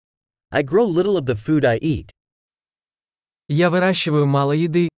I grow little of the food I eat. Я выращиваю мало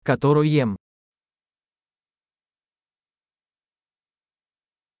еды, которую ем.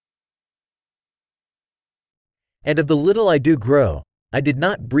 And of the little I do grow, I did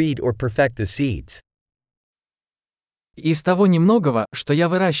not breed or perfect the seeds. Из того немногого, что я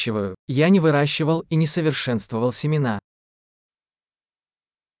выращиваю, я не выращивал и не совершенствовал семена.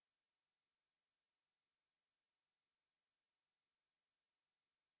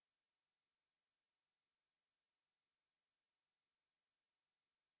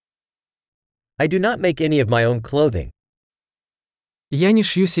 I do not make any of my own clothing. Я не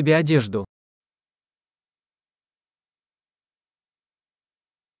шью себе одежду.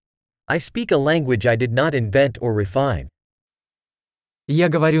 I speak a language I did not invent or refine. Я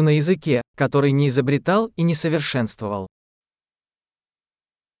говорю на языке, который не изобретал и не совершенствовал.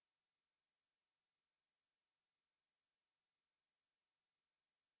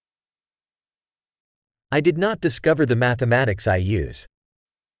 I did not discover the mathematics I use.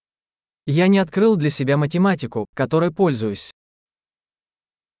 Я не открыл для себя математику, которой пользуюсь.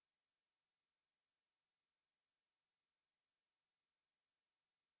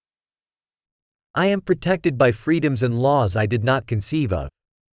 I am protected by freedoms and laws I did not conceive of.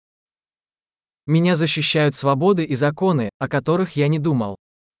 Меня защищают свободы и законы, о которых я не думал.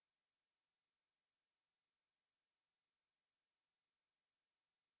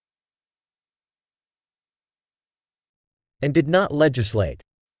 And did not legislate.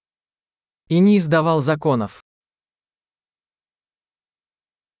 И не издавал законов.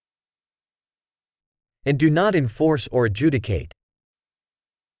 And do not enforce or adjudicate.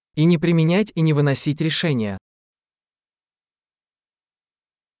 И не применять и не выносить решения.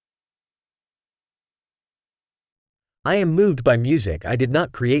 I am moved by music I did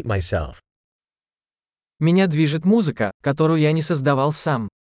not create myself. Меня движет музыка, которую я не создавал сам.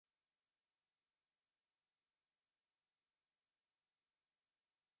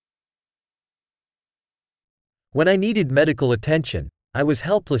 When I needed medical attention, I was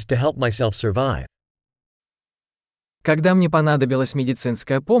helpless to help myself survive. Когда мне понадобилась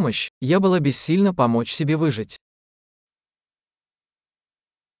медицинская помощь, я была бессильна помочь себе выжить.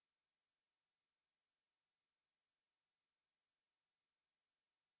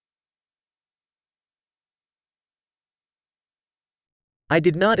 I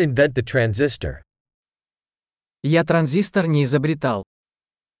did not invent the transistor. Я транзистор не изобретал.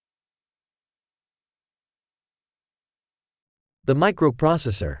 The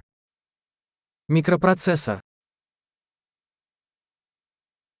microprocessor. Микропроцессор.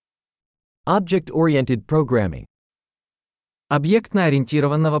 Object-oriented programming.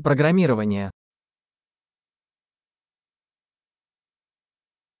 Объектно-ориентированного программирования.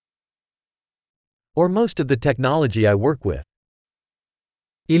 Or most of the technology I work with.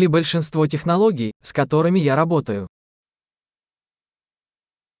 Или большинство технологий, с которыми я работаю.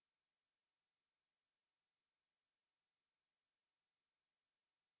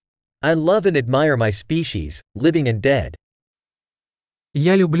 I love and admire my species, living and dead.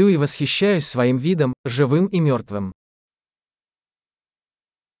 Я люблю и восхищаюсь своим видом, живым и мертвым.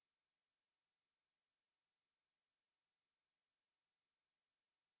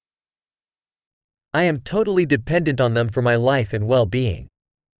 I am totally dependent on them for my life and well-being.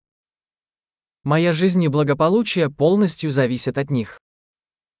 Моя жизнь и благополучие полностью зависят от них.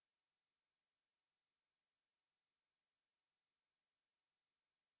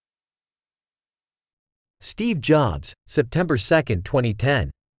 Steve Jobs, September 2,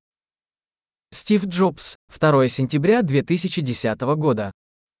 2010. Стив Джобс, 2 сентября 2010 года.